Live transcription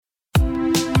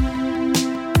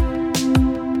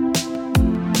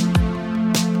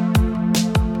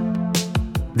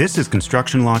This is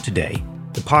Construction Law Today,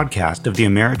 the podcast of the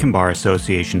American Bar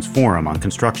Association's Forum on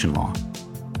Construction Law.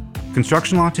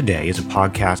 Construction Law Today is a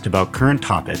podcast about current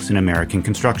topics in American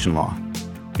construction law.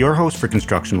 Your host for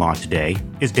Construction Law Today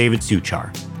is David Suchar.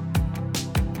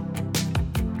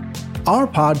 Our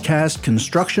podcast,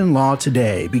 Construction Law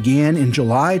Today, began in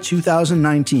July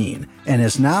 2019 and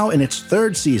is now in its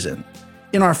third season.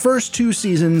 In our first two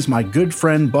seasons, my good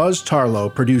friend Buzz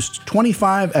Tarlow produced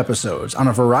 25 episodes on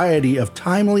a variety of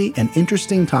timely and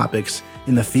interesting topics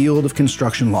in the field of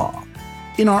construction law.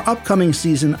 In our upcoming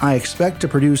season, I expect to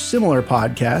produce similar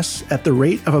podcasts at the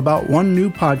rate of about one new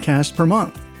podcast per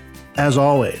month. As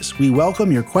always, we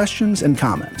welcome your questions and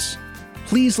comments.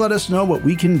 Please let us know what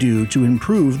we can do to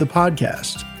improve the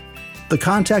podcast. The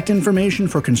contact information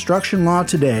for Construction Law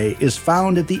Today is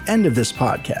found at the end of this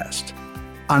podcast.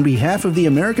 On behalf of the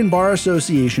American Bar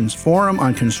Association's Forum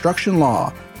on Construction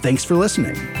Law, thanks for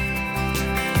listening.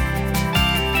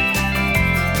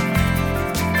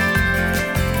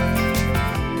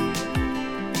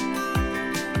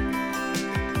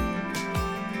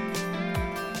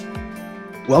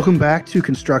 Welcome back to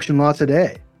Construction Law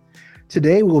Today.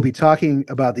 Today, we'll be talking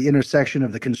about the intersection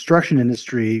of the construction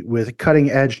industry with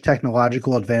cutting-edge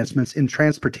technological advancements in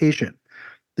transportation.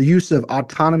 The use of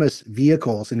autonomous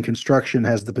vehicles in construction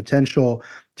has the potential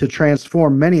to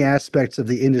transform many aspects of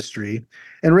the industry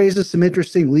and raises some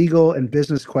interesting legal and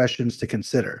business questions to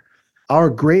consider. Our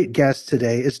great guest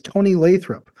today is Tony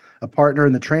Lathrop, a partner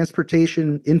in the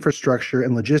Transportation, Infrastructure,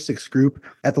 and Logistics Group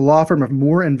at the law firm of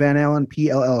Moore & Van Allen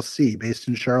PLLC, based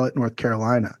in Charlotte, North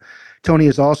Carolina. Tony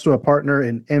is also a partner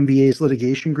in MVA's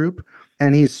litigation group,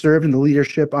 and he's served in the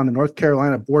leadership on the North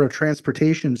Carolina Board of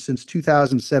Transportation since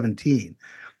 2017.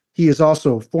 He is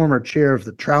also former chair of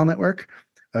the Trial Network,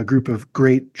 a group of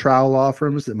great trial law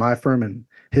firms that my firm and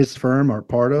his firm are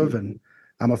part of, and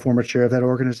I'm a former chair of that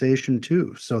organization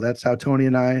too. So that's how Tony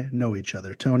and I know each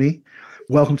other. Tony,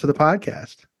 welcome to the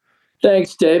podcast.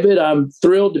 Thanks, David. I'm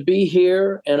thrilled to be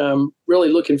here, and I'm really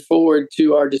looking forward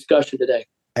to our discussion today.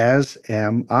 As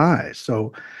am I.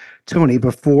 So, Tony,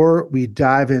 before we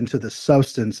dive into the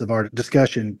substance of our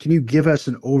discussion, can you give us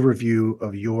an overview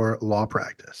of your law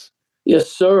practice?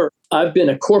 Yes, sir. I've been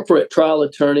a corporate trial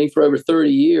attorney for over 30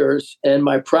 years, and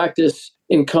my practice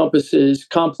encompasses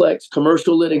complex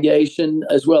commercial litigation,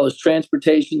 as well as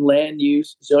transportation, land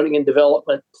use, zoning and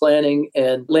development, planning,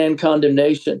 and land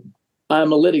condemnation.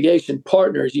 I'm a litigation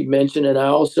partner, as you mentioned, and I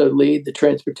also lead the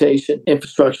Transportation,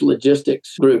 Infrastructure,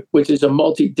 Logistics Group, which is a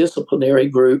multidisciplinary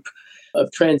group of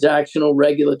transactional,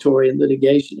 regulatory, and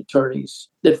litigation attorneys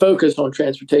that focus on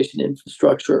transportation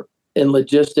infrastructure and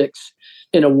logistics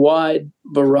in a wide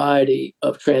variety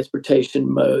of transportation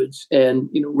modes and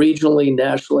regionally,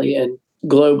 nationally, and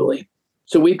globally.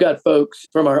 So we've got folks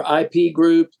from our IP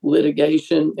group,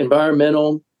 litigation,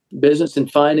 environmental, business and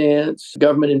finance,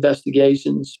 government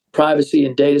investigations, privacy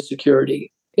and data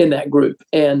security in that group.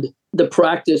 And the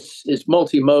practice is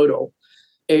multimodal: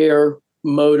 air,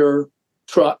 motor,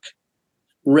 truck,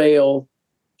 rail,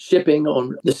 shipping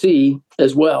on the sea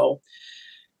as well.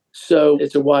 So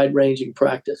it's a wide-ranging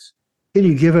practice. Can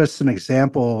you give us some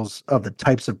examples of the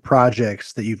types of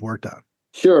projects that you've worked on?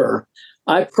 Sure.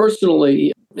 I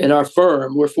personally, in our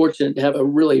firm, we're fortunate to have a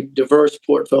really diverse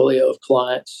portfolio of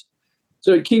clients.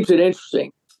 So it keeps it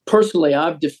interesting. Personally,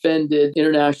 I've defended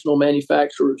international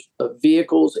manufacturers of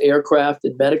vehicles, aircraft,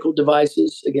 and medical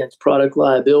devices against product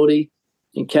liability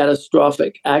and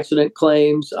catastrophic accident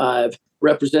claims. I've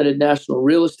represented national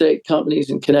real estate companies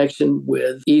in connection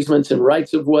with easements and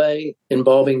rights of way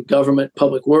involving government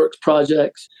public works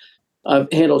projects.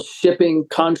 I've handled shipping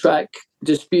contract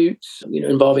disputes,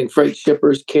 involving freight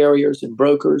shippers, carriers, and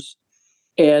brokers.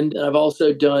 And I've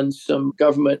also done some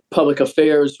government public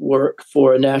affairs work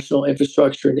for a national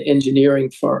infrastructure and engineering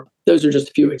firm. Those are just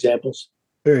a few examples.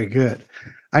 Very good.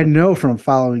 I know from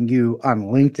following you on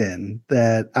LinkedIn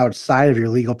that outside of your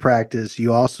legal practice,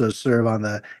 you also serve on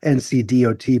the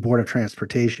NCDOT Board of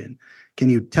Transportation. Can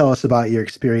you tell us about your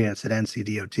experience at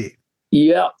NCDOT?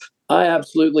 Yep. I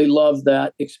absolutely love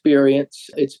that experience.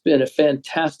 It's been a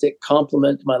fantastic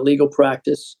complement to my legal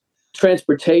practice.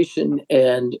 Transportation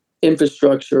and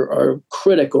infrastructure are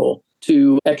critical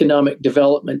to economic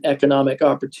development, economic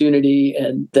opportunity,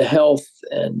 and the health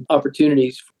and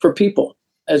opportunities for people,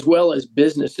 as well as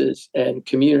businesses and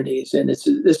communities. And this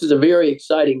is a very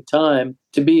exciting time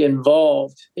to be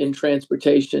involved in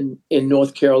transportation in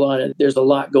North Carolina. There's a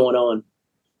lot going on.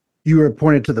 You were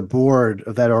appointed to the board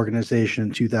of that organization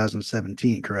in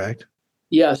 2017, correct?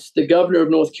 Yes, the governor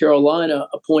of North Carolina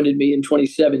appointed me in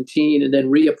 2017 and then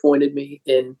reappointed me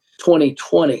in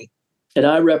 2020. and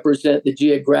I represent the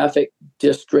geographic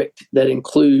district that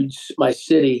includes my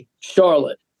city,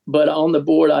 Charlotte. But on the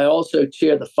board, I also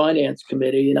chair the finance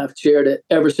committee, and I've chaired it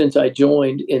ever since I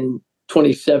joined in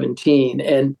 2017.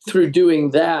 And through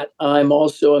doing that, I'm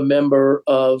also a member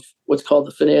of what's called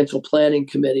the Financial Planning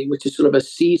Committee, which is sort of a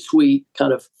C-suite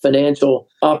kind of financial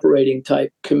operating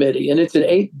type committee. And it's an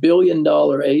 $8 billion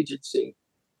agency.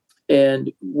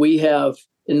 And we have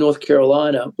in North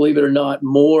Carolina, believe it or not,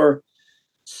 more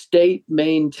state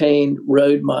maintained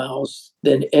road miles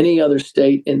than any other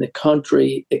state in the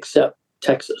country except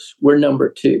Texas. We're number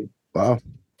 2. Wow.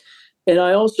 And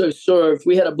I also served,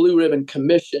 we had a blue ribbon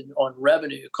commission on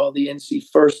revenue called the NC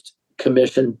First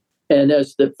Commission. And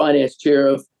as the finance chair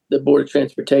of the Board of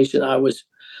Transportation, I was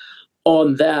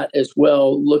on that as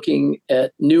well, looking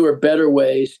at newer, better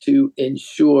ways to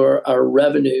ensure our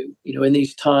revenue, in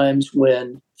these times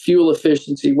when fuel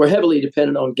efficiency, we're heavily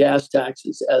dependent on gas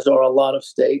taxes, as are a lot of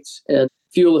states. And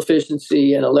fuel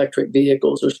efficiency and electric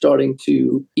vehicles are starting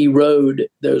to erode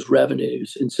those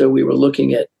revenues. And so we were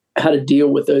looking at how to deal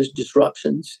with those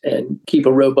disruptions and keep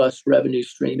a robust revenue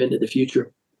stream into the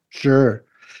future. Sure.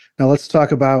 Now let's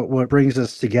talk about what brings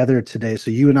us together today. So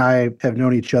you and I have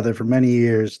known each other for many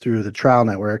years through the Trial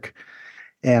Network,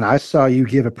 and I saw you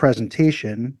give a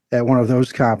presentation at one of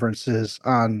those conferences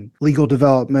on legal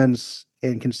developments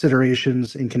and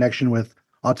considerations in connection with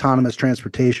autonomous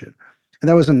transportation. And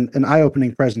that was an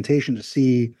eye-opening presentation to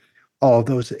see all of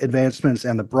those advancements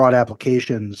and the broad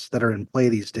applications that are in play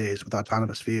these days with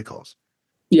autonomous vehicles.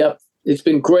 Yep. It's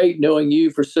been great knowing you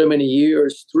for so many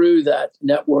years through that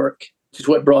network, which is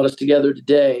what brought us together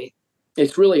today.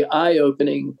 It's really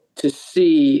eye-opening to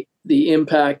see the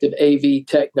impact of AV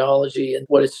technology and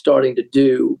what it's starting to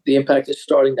do, the impact it's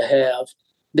starting to have.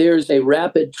 There's a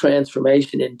rapid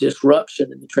transformation and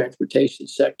disruption in the transportation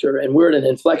sector, and we're at an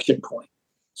inflection point.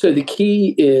 So the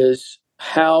key is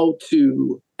how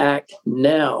to act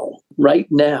now, right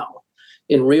now,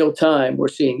 in real time. We're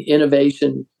seeing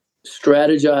innovation,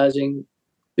 strategizing,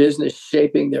 business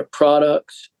shaping their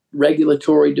products,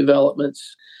 regulatory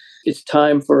developments. It's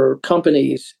time for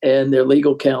companies and their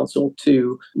legal counsel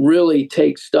to really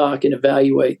take stock and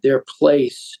evaluate their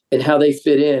place and how they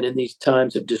fit in these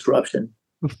times of disruption.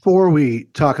 Before we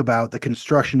talk about the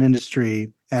construction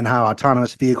industry and how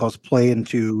autonomous vehicles play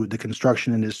into the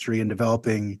construction industry and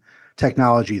developing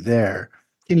technology there,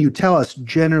 can you tell us,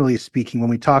 generally speaking, when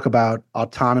we talk about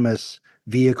autonomous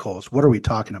vehicles, what are we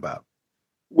talking about?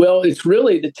 Well, it's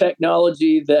really the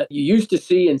technology that you used to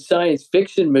see in science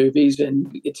fiction movies,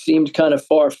 and it seemed kind of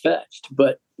far-fetched,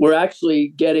 but we're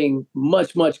actually getting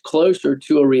much, much closer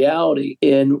to a reality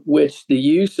in which the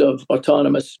use of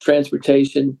autonomous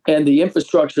transportation and the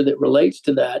infrastructure that relates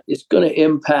to that is going to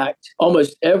impact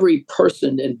almost every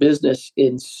person and business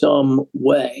in some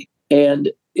way.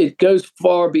 And it goes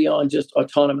far beyond just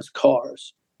autonomous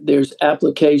cars. There's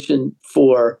application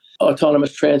for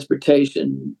autonomous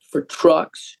transportation for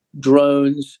trucks,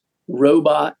 drones,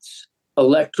 robots,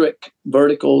 electric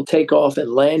vertical takeoff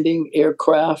and landing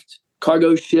aircraft,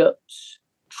 cargo ships,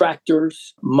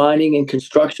 tractors, mining and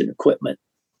construction equipment.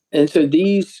 And so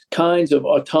these kinds of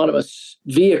autonomous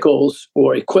vehicles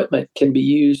or equipment can be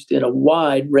used in a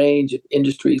wide range of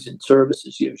industries and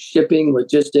services, shipping,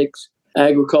 logistics,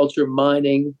 agriculture,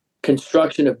 mining,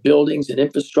 construction of buildings and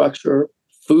infrastructure,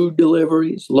 food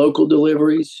deliveries, local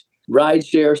deliveries,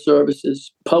 rideshare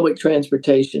services, public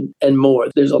transportation, and more.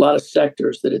 There's a lot of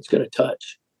sectors that it's going to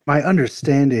touch. My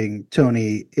understanding,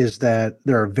 Tony, is that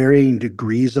there are varying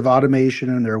degrees of automation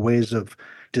and there are ways of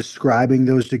describing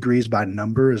those degrees by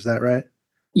number. Is that right?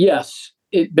 Yes.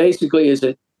 It basically is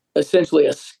essentially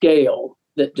a scale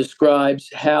that describes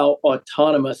how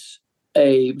autonomous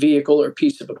a vehicle or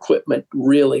piece of equipment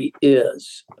really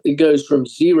is. It goes from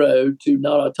 0 to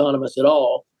not autonomous at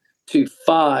all to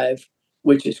 5,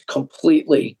 which is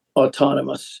completely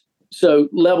autonomous. So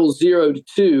level 0 to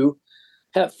 2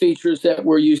 have features that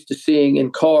we're used to seeing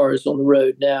in cars on the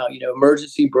road now,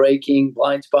 emergency braking,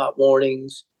 blind spot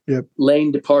warnings,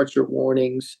 lane departure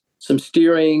warnings, some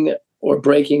steering or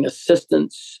braking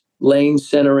assistance, lane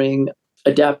centering,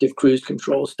 adaptive cruise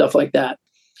control, stuff like that.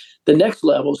 The next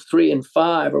levels, 3 and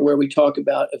 5, are where we talk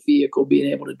about a vehicle being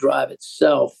able to drive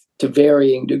itself to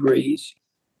varying degrees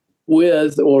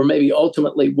with, or maybe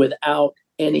ultimately without,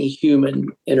 any human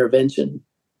intervention.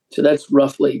 So that's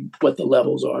roughly what the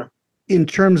levels are. In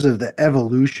terms of the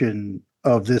evolution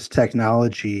of this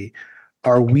technology,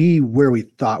 are we where we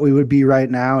thought we would be right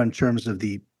now in terms of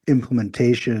the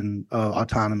implementation of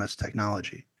autonomous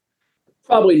technology?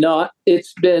 Probably not.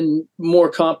 It's been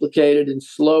more complicated and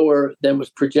slower than was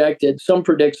projected. Some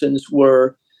predictions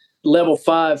were level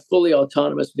 5 fully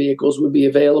autonomous vehicles would be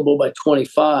available by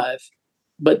 25,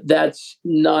 but that's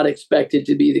not expected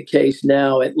to be the case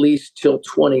now, at least till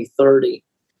 2030.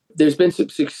 There's been some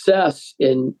success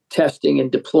in testing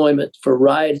and deployment for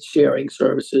ride-sharing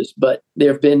services, but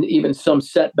there have been even some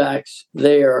setbacks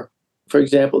there. For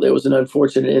example, there was an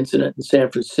unfortunate incident in San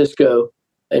Francisco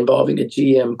involving a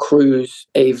GM Cruise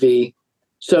AV.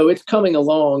 So it's coming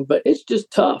along, but it's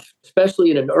just tough,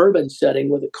 especially in an urban setting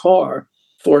with a car,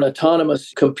 for an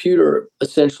autonomous computer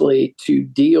essentially to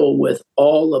deal with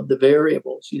all of the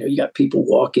variables. You got people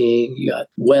walking, you got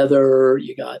weather,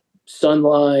 you got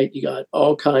sunlight, you got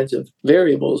all kinds of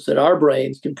variables that our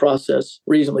brains can process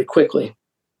reasonably quickly.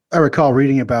 I recall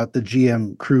reading about the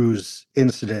GM Cruise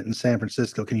incident in San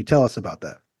Francisco. Can you tell us about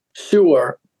that?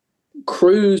 Sure.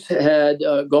 Cruise had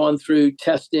gone through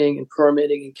testing and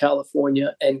permitting in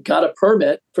California and got a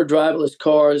permit for driverless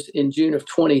cars in June of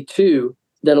 22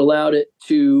 that allowed it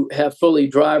to have fully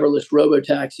driverless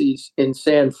robotaxis in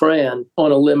San Fran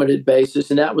on a limited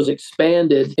basis. And that was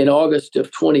expanded in August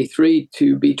of 23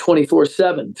 to be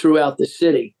 24/7 throughout the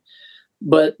city.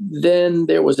 But then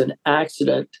there was an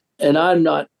accident, and I'm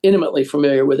not intimately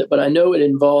familiar with it, but I know it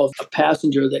involved a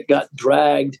passenger that got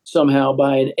dragged somehow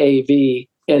by an AV,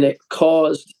 and it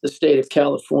caused the state of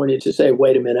California to say,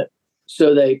 wait a minute.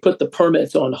 So they put the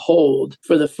permits on hold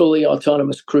for the fully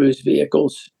autonomous cruise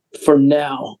vehicles for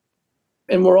now.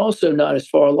 And we're also not as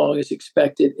far along as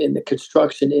expected in the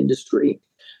construction industry.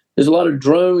 There's a lot of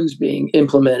drones being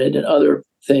implemented and other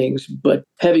things, but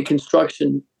heavy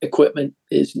construction equipment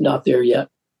is not there yet.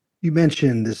 You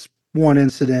mentioned this one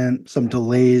incident, some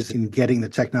delays in getting the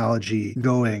technology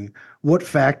going. What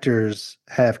factors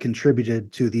have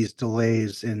contributed to these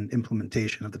delays in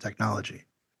implementation of the technology?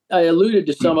 I alluded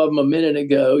to some of them a minute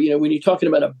ago. When you're talking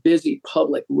about a busy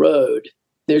public road,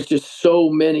 there's just so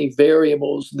many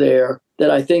variables there that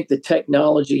I think the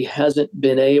technology hasn't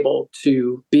been able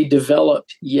to be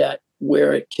developed yet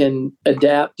where it can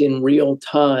adapt in real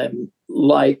time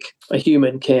like a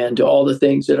human can to all the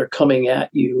things that are coming at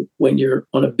you when you're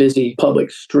on a busy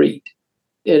public street.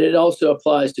 And it also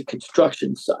applies to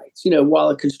construction sites. While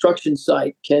a construction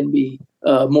site can be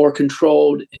a more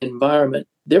controlled environment,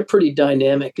 they're pretty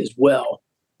dynamic as well,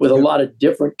 with a lot of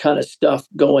different kind of stuff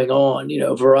going on,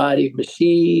 a variety of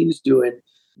machines doing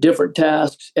different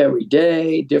tasks every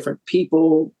day, different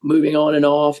people moving on and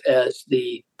off as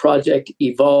the project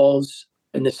evolves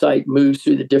and the site moves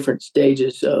through the different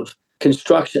stages of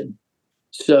construction.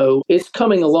 So it's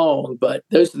coming along, but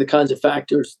those are the kinds of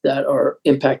factors that are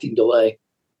impacting delay.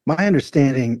 My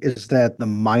understanding is that the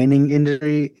mining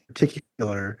industry in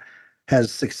particular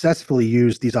has successfully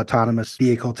used these autonomous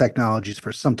vehicle technologies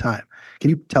for some time. Can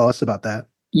you tell us about that?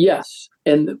 Yes.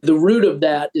 And the root of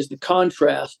that is the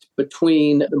contrast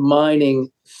between the mining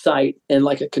site and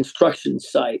like a construction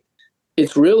site.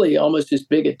 It's really almost as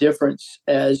big a difference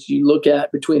as you look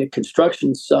at between a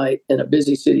construction site and a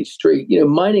busy city street.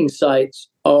 Mining sites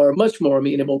are much more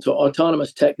amenable to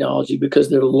autonomous technology because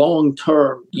they're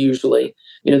long-term usually.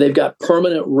 They've got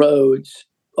permanent roads.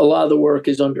 A lot of the work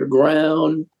is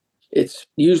underground. It's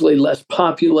usually less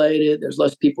populated. There's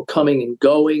less people coming and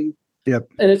going. Yep.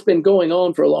 And it's been going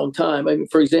on for a long time.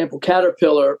 For example,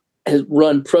 Caterpillar has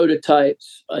run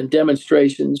prototypes and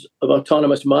demonstrations of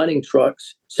autonomous mining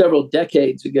trucks several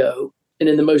decades ago. And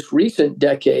in the most recent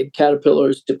decade, Caterpillar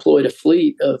has deployed a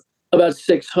fleet of about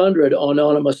 600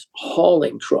 autonomous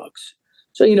hauling trucks.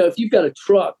 So, if you've got a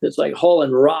truck that's like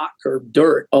hauling rock or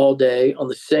dirt all day on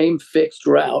the same fixed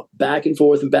route, back and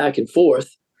forth,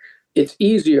 it's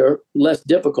easier, less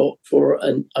difficult for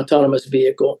an autonomous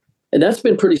vehicle. And that's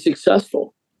been pretty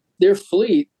successful. Their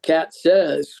fleet, CAT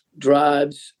says,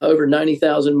 drives over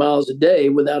 90,000 miles a day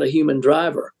without a human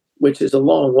driver, which is a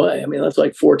long way. That's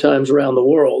like 4 times around the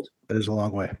world. That is a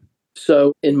long way.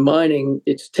 So in mining,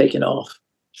 it's taken off.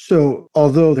 So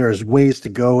although there's ways to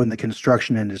go in the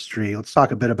construction industry, let's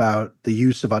talk a bit about the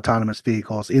use of autonomous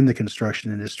vehicles in the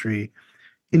construction industry.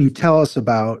 Can you tell us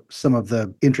about some of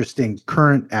the interesting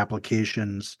current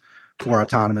applications for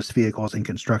autonomous vehicles in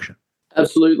construction?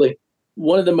 Absolutely.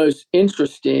 One of the most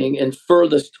interesting and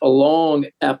furthest along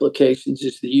applications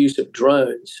is the use of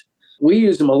drones. We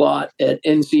use them a lot at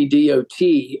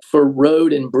NCDOT for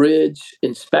road and bridge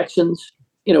inspections,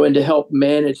 and to help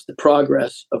manage the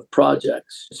progress of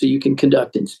projects. So you can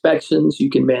conduct inspections, you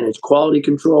can manage quality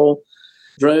control.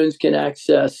 Drones can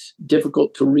access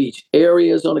difficult to reach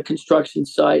areas on a construction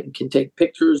site and can take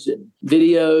pictures and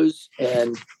videos,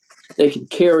 and they can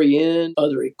carry in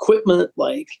other equipment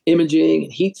like imaging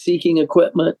and heat-seeking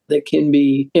equipment that can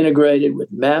be integrated with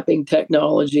mapping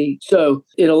technology. So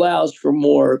it allows for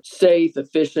more safe,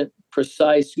 efficient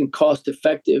precise and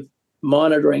cost-effective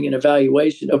monitoring and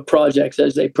evaluation of projects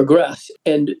as they progress.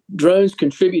 And drones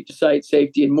contribute to site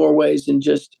safety in more ways than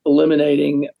just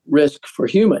eliminating risk for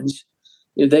humans.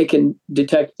 They can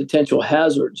detect potential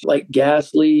hazards like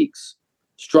gas leaks,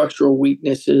 structural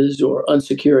weaknesses, or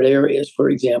unsecured areas, for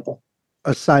example.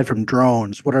 Aside from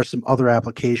drones, what are some other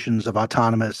applications of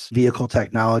autonomous vehicle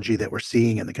technology that we're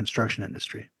seeing in the construction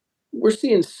industry? We're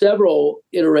seeing several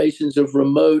iterations of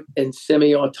remote and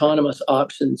semi-autonomous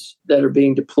options that are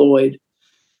being deployed,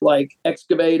 like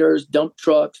excavators, dump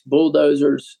trucks,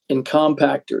 bulldozers, and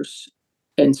compactors.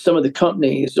 And some of the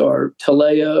companies are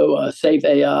Taleo, Safe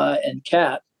AI, and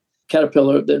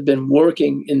Caterpillar that have been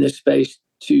working in this space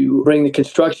to bring the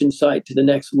construction site to the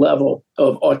next level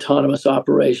of autonomous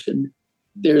operation.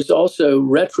 There's also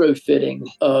retrofitting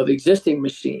of existing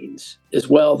machines as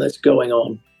well that's going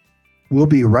on. We'll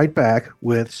be right back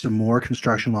with some more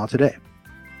Construction Law Today.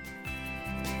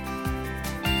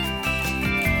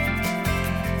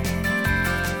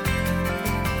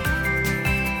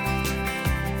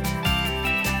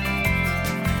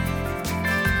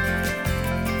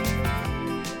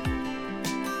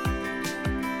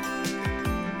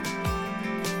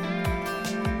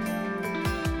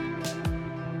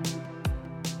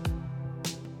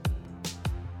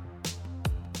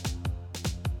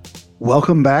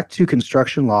 Welcome back to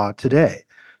Construction Law Today.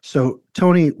 So,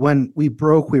 Tony, when we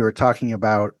broke, we were talking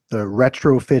about the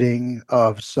retrofitting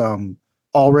of some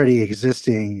already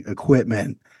existing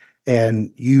equipment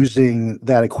and using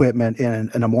that equipment in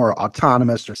a more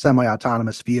autonomous or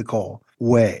semi-autonomous vehicle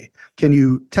way. Can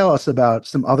you tell us about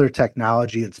some other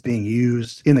technology that's being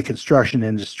used in the construction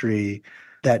industry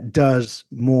that does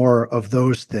more of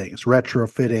those things,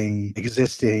 retrofitting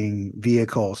existing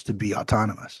vehicles to be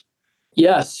autonomous?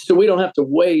 Yes, so we don't have to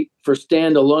wait for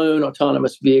standalone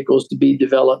autonomous vehicles to be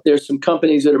developed. There's some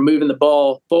companies that are moving the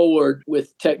ball forward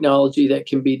with technology that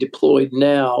can be deployed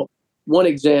now. One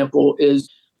example is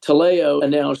Taleo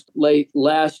announced late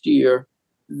last year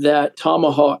that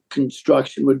Tomahawk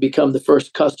Construction would become the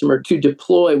first customer to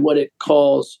deploy what it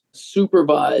calls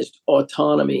supervised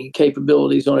autonomy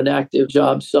capabilities on an active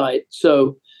job site.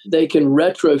 So they can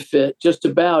retrofit just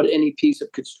about any piece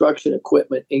of construction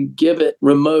equipment and give it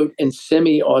remote and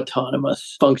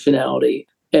semi-autonomous functionality.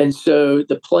 And so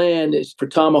the plan is for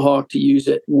Tomahawk to use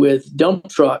it with dump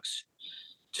trucks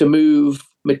to move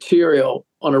material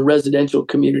on a residential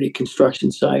community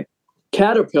construction site.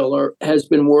 Caterpillar has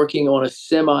been working on a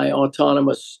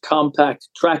semi-autonomous compact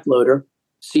track loader,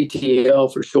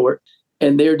 CTL for short,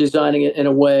 and they're designing it in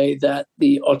a way that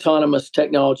the autonomous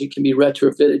technology can be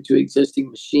retrofitted to existing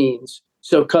machines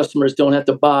so customers don't have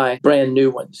to buy brand new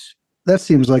ones. That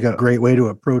seems like a great way to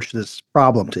approach this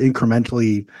problem, to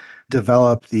incrementally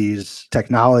develop these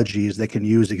technologies that can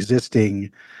use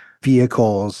existing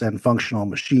vehicles and functional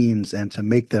machines and to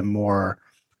make them more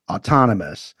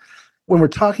autonomous. When we're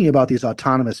talking about these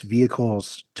autonomous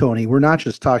vehicles, Tony, we're not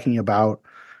just talking about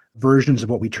versions of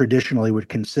what we traditionally would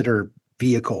consider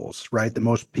vehicles, right? That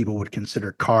most people would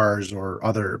consider cars or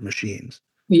other machines.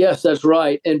 Yes, that's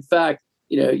right. In fact,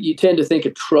 you tend to think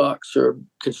of trucks or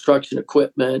construction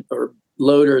equipment or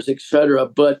loaders, et cetera,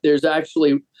 but there's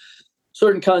actually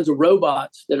certain kinds of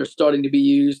robots that are starting to be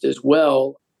used as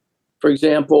well. For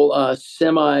example, a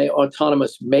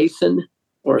semi-autonomous mason,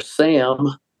 or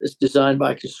SAM, is designed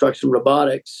by Construction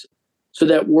Robotics. So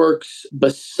that works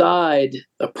beside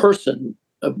a person,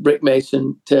 a brick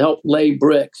mason, to help lay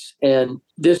bricks. And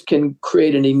this can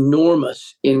create an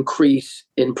enormous increase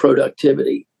in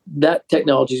productivity. That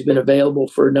technology has been available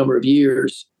for a number of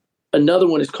years. Another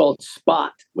one is called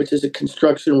Spot, which is a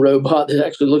construction robot that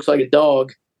actually looks like a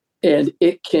dog. And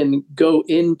it can go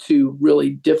into really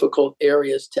difficult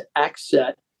areas to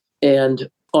access and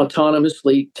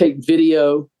autonomously take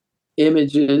video,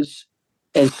 images,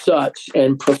 and such,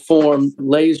 and perform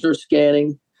laser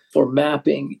scanning for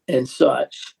mapping and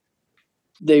such.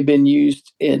 They've been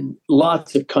used in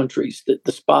lots of countries that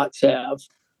the Spots have.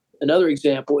 Another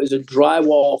example is a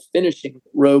drywall finishing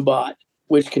robot,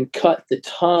 which can cut the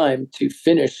time to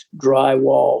finish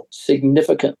drywall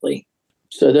significantly.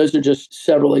 So those are just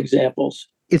several examples.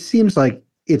 It seems like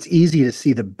it's easy to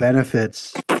see the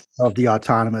benefits of the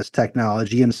autonomous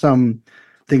technology. And some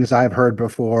things I've heard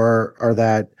before are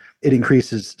that it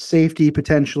increases safety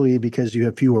potentially because you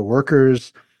have fewer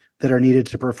workers that are needed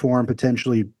to perform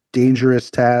potentially dangerous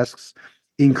tasks,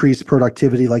 increase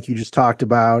productivity like you just talked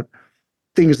about,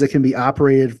 things that can be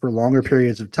operated for longer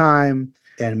periods of time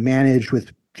and managed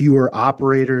with fewer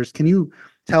operators. Can you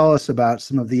tell us about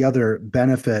some of the other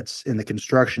benefits in the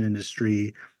construction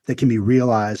industry that can be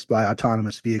realized by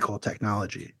autonomous vehicle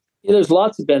technology? There's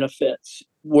lots of benefits.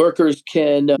 Workers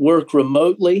can work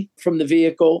remotely from the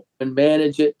vehicle and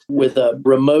manage it with a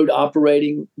remote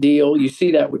operating deal. You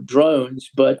see that with drones,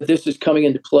 but this is coming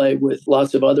into play with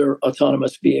lots of other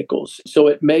autonomous vehicles. So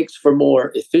it makes for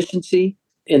more efficiency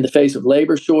in the face of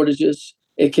labor shortages.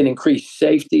 It can increase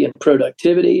safety and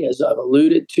productivity, as I've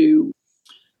alluded to.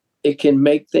 It can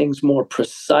make things more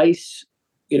precise,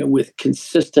 with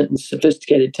consistent and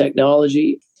sophisticated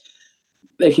technology.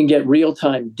 They can get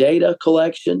real-time data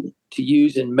collection to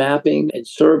use in mapping and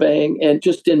surveying and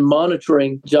just in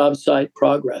monitoring job site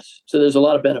progress. So there's a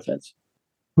lot of benefits.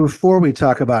 Before we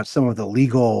talk about some of the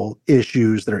legal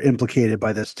issues that are implicated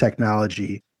by this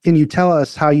technology, can you tell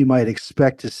us how you might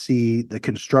expect to see the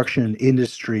construction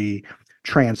industry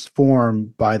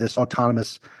transform by this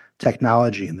autonomous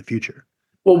technology in the future?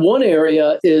 Well, one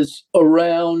area is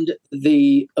around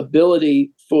the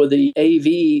ability for the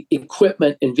AV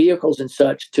equipment and vehicles and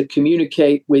such to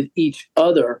communicate with each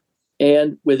other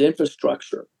and with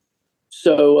infrastructure.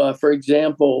 So, for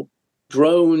example,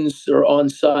 drones are on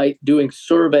site doing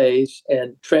surveys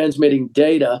and transmitting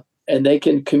data, and they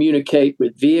can communicate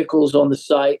with vehicles on the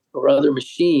site or other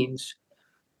machines,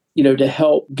 to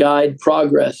help guide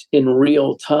progress in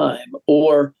real time,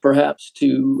 or perhaps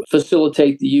to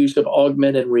facilitate the use of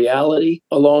augmented reality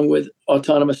along with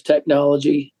autonomous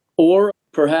technology, or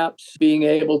perhaps being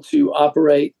able to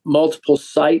operate multiple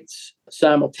sites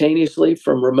simultaneously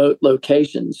from remote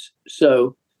locations.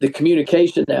 So the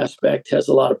communication aspect has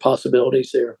a lot of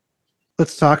possibilities there.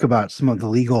 Let's talk about some of the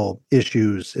legal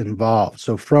issues involved.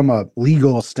 So from a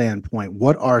legal standpoint,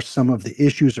 what are some of the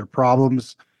issues or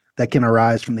problems that can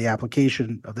arise from the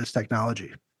application of this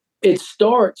technology? It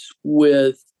starts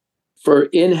with, for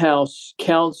in-house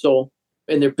counsel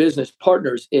and their business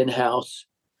partners in-house,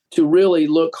 to really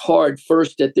look hard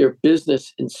first at their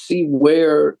business and see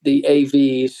where the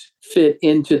AVs fit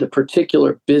into the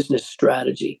particular business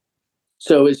strategy.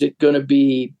 So is it going to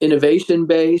be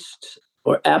innovation-based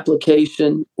or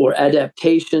application or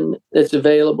adaptation that's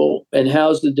available? And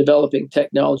how's the developing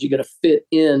technology going to fit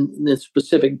in the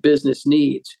specific business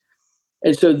needs?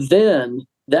 And so then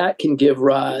that can give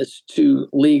rise to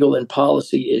legal and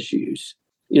policy issues.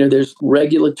 There's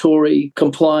regulatory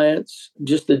compliance,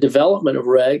 just the development of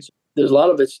regs. There's a lot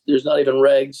of it, there's not even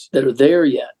regs that are there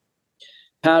yet.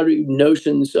 How do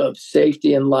notions of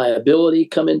safety and liability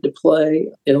come into play,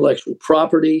 intellectual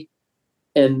property,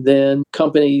 and then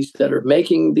companies that are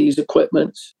making these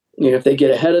equipments, if they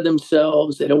get ahead of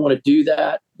themselves, they don't want to do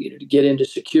that, to get into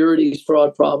securities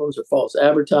fraud problems or false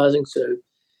advertising.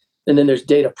 And then there's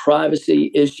data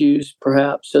privacy issues,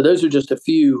 perhaps. So those are just a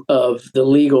few of the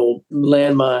legal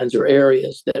landmines or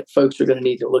areas that folks are going to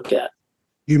need to look at.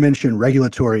 You mentioned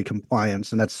regulatory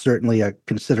compliance, and that's certainly a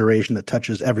consideration that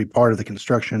touches every part of the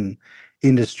construction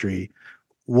industry.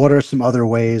 What are some other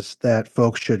ways that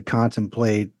folks should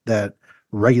contemplate that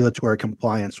regulatory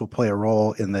compliance will play a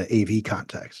role in the AV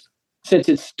context? Since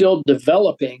it's still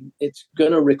developing, it's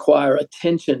going to require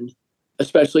attention,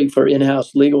 especially for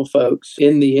in-house legal folks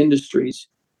in the industries,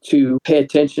 to pay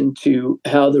attention to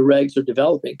how the regs are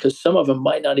developing, because some of them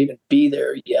might not even be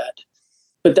there yet.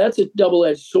 But that's a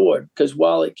double-edged sword, because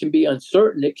while it can be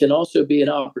uncertain, it can also be an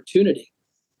opportunity.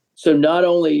 So not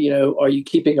only, are you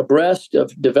keeping abreast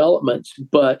of developments,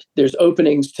 but there's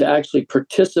openings to actually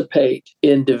participate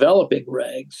in developing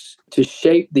regs to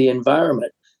shape the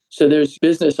environment. So there's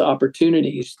business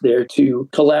opportunities there to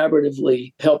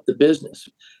collaboratively help the business.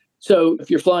 So if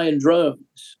you're flying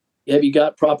drones, have you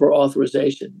got proper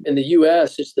authorization? In the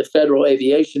U.S., it's the Federal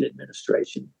Aviation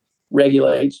Administration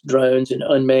regulates drones and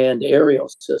unmanned aerial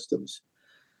systems.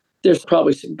 There's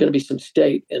probably going to be some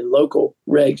state and local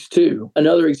regs too.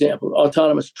 Another example,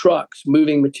 autonomous trucks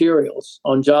moving materials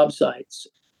on job sites.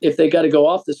 If they got to go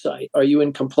off the site, are you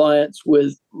in compliance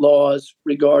with laws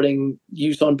regarding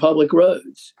use on public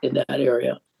roads in that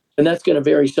area? And that's going to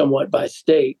vary somewhat by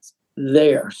state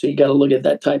there. So you got to look at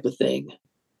that type of thing.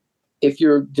 If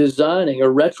you're designing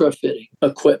or retrofitting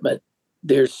equipment,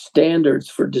 there's standards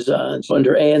for designs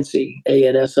under ANSI,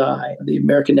 ANSI, the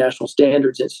American National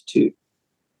Standards Institute,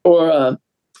 or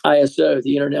ISO,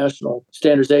 the International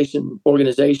Standardization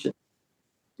Organization.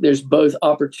 There's both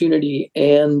opportunity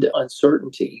and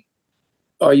uncertainty.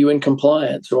 Are you in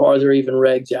compliance, or are there even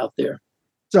regs out there?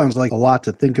 Sounds like a lot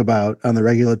to think about on the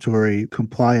regulatory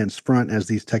compliance front as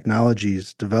these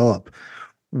technologies develop.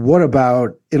 What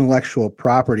about intellectual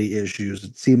property issues?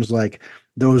 It seems like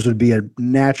those would be a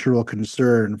natural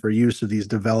concern for use of these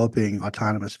developing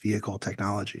autonomous vehicle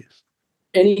technologies.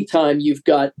 Anytime you've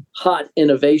got hot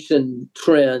innovation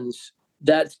trends,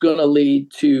 that's going to lead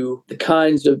to the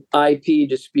kinds of IP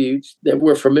disputes that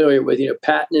we're familiar with,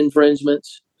 patent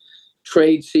infringements,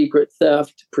 trade secret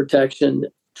theft protection,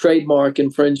 trademark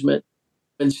infringement.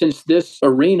 And since this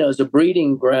arena is a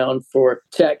breeding ground for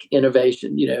tech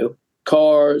innovation,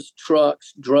 cars,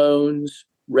 trucks, drones,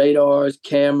 radars,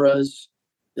 cameras,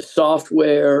 the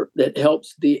software that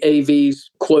helps the AVs,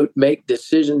 quote, make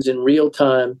decisions in real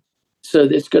time. So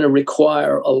it's going to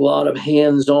require a lot of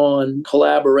hands-on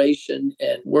collaboration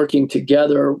and working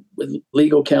together with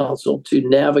legal counsel to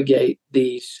navigate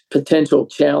these potential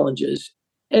challenges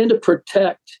and to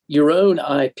protect your own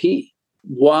IP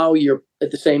while you're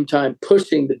at the same time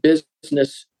pushing the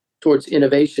business towards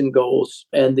innovation goals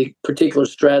and the particular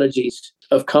strategies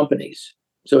of companies.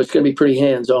 So it's going to be pretty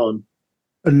hands-on.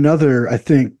 Another, I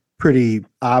think, pretty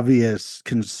obvious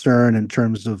concern in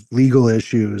terms of legal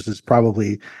issues is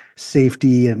probably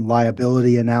safety and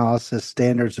liability analysis,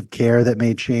 standards of care that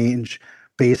may change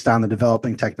based on the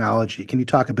developing technology. Can you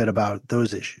talk a bit about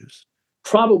those issues?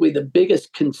 Probably the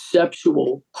biggest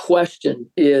conceptual question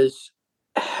is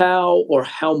how or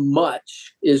how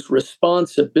much is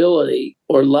responsibility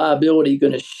or liability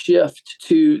going to shift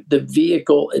to the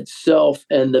vehicle itself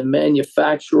and the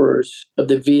manufacturers of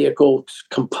the vehicle's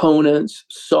components,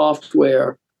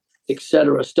 software,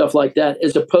 etc., stuff like that,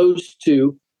 as opposed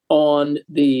to on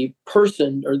the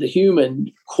person or the human,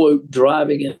 quote,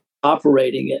 driving it,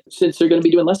 operating it, since they're going to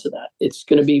be doing less of that. It's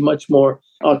going to be much more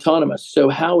autonomous. So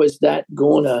how is that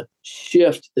going to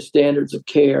shift the standards of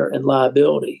care and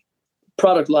liability?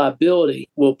 Product liability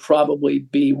will probably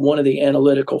be one of the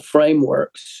analytical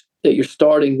frameworks that you're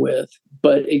starting with,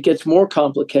 but it gets more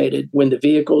complicated when the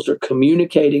vehicles are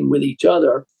communicating with each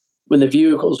other, when the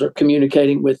vehicles are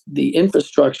communicating with the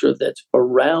infrastructure that's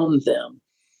around them.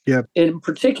 Yep. In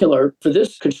particular, for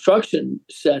this construction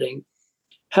setting,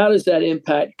 how does that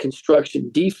impact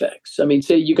construction defects? I mean,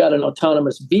 say you got an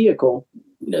autonomous vehicle,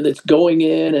 that's going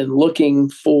in and looking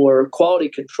for quality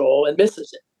control and misses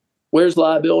it. Where's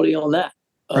liability on that?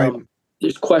 Right.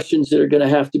 There's questions that are going to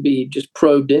have to be just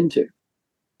probed into.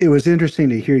 It was interesting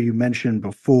to hear you mention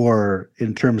before,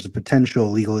 in terms of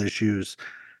potential legal issues,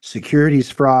 securities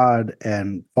fraud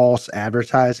and false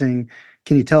advertising.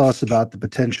 Can you tell us about the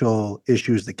potential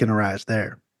issues that can arise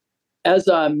there? As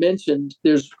I mentioned,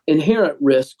 there's inherent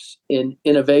risks in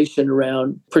innovation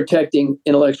around protecting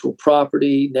intellectual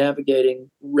property, navigating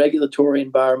regulatory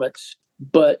environments.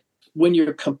 But when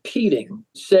you're competing,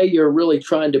 say you're really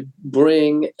trying to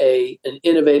bring an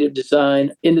innovative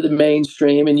design into the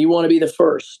mainstream and you want to be the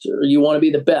first or you want to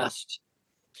be the best,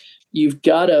 you've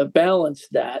got to balance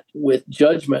that with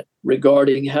judgment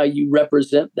regarding how you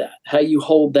represent that, how you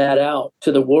hold that out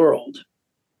to the world.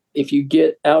 If you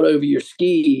get out over your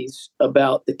skis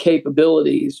about the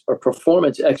capabilities or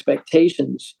performance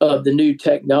expectations of the new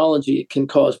technology, it can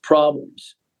cause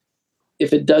problems.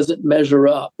 If it doesn't measure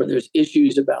up or there's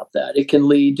issues about that, it can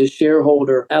lead to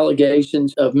shareholder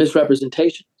allegations of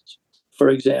misrepresentations. For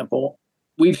example,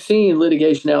 we've seen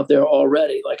litigation out there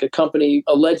already, like a company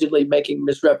allegedly making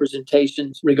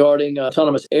misrepresentations regarding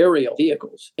autonomous aerial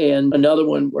vehicles, and another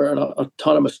one where an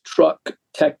autonomous truck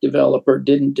tech developer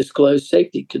didn't disclose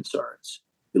safety concerns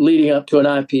leading up to an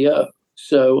IPO.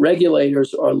 So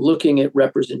regulators are looking at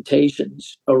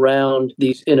representations around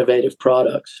these innovative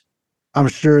products. I'm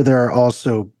sure there are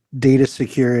also data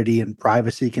security and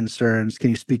privacy concerns.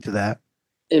 Can you speak to that?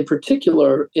 In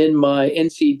particular, in my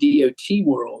NCDOT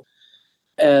world,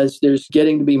 as there's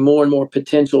getting to be more and more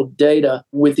potential data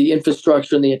with the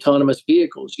infrastructure and the autonomous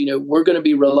vehicles, we're going to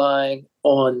be relying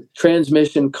on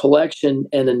transmission, collection,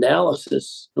 and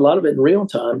analysis, a lot of it in real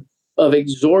time, of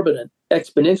exorbitant,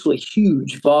 exponentially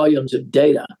huge volumes of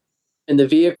data. And the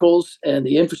vehicles and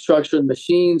the infrastructure and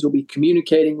machines will be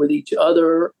communicating with each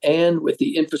other and with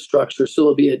the infrastructure. So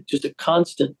it'll be just a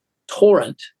constant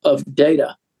torrent of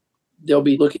data. They'll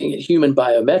be looking at human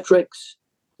biometrics,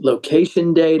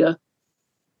 location data,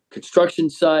 construction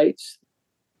sites.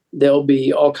 There'll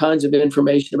be all kinds of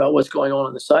information about what's going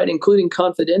on the site, including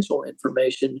confidential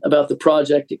information about the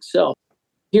project itself.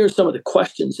 Here are some of the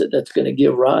questions that's going to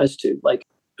give rise to, like,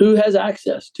 who has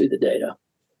access to the data?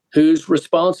 Who's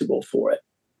responsible for it?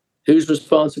 Who's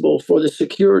responsible for the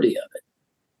security of it?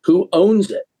 Who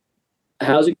owns it?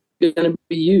 How's it going to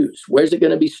be used? Where's it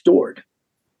going to be stored?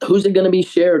 Who's it going to be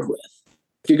shared with?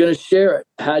 If you're going to share it,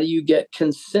 how do you get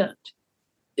consent?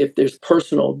 If there's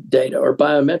personal data or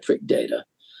biometric data,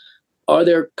 are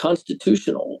there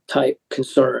constitutional type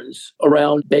concerns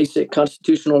around basic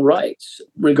constitutional rights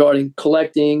regarding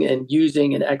collecting and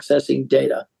using and accessing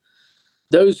data?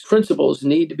 Those principles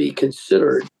need to be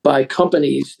considered by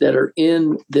companies that are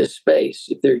in this space.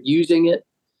 If they're using it,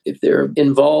 if they're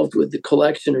involved with the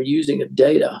collection or using of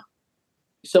data,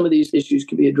 some of these issues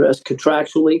can be addressed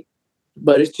contractually.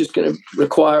 but it's just going to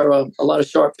require a lot of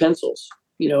sharp pencils,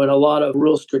 and a lot of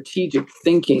real strategic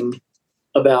thinking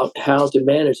about how to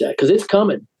manage that, because it's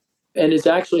coming and it's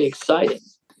actually exciting,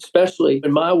 especially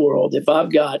in my world. If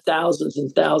I've got thousands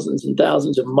and thousands and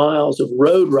thousands of miles of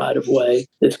road right of way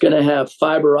that's going to have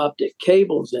fiber optic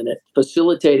cables in it,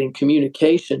 facilitating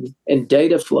communication and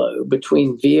data flow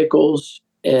between vehicles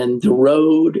and the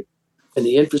road and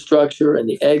the infrastructure and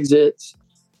the exits,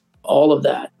 all of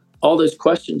that. All those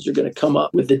questions are going to come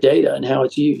up with the data and how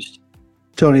it's used.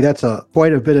 Tony, that's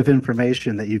quite a bit of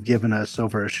information that you've given us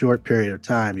over a short period of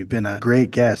time. You've been a great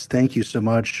guest. Thank you so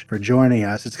much for joining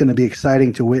us. It's going to be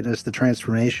exciting to witness the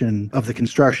transformation of the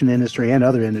construction industry and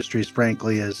other industries,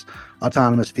 frankly, as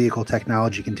autonomous vehicle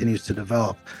technology continues to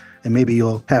develop. And maybe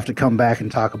you'll have to come back and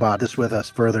talk about this with us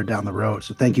further down the road.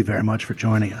 So thank you very much for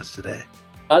joining us today.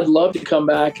 I'd love to come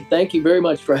back. Thank you very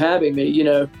much for having me.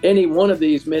 Any one of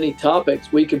these many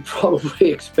topics, we could probably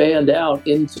expand out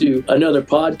into another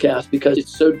podcast because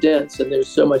it's so dense and there's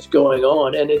so much going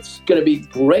on. And it's going to be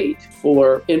great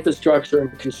for infrastructure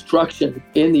and construction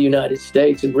in the United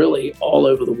States and really all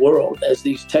over the world as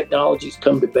these technologies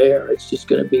come to bear. It's just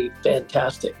going to be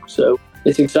fantastic. So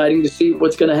it's exciting to see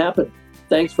what's going to happen.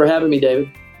 Thanks for having me, David.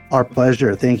 Our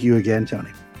pleasure. Thank you again, Tony.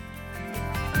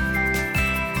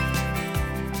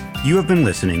 You have been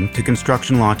listening to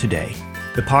Construction Law Today,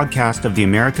 the podcast of the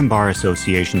American Bar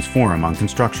Association's Forum on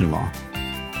Construction Law.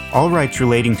 All rights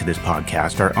relating to this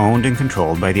podcast are owned and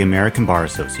controlled by the American Bar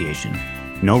Association.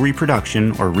 No reproduction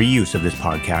or reuse of this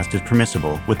podcast is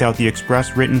permissible without the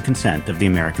express written consent of the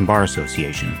American Bar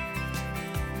Association.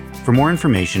 For more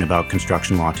information about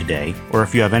Construction Law Today, or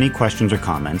if you have any questions or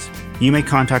comments, you may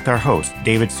contact our host,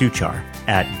 David Suchar,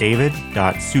 at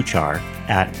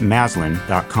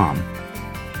david.suchar@maslin.com.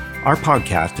 Our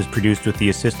podcast is produced with the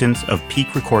assistance of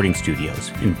Peak Recording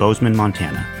Studios in Bozeman,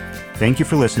 Montana. Thank you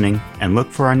for listening, and look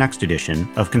for our next edition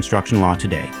of Construction Law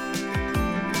Today.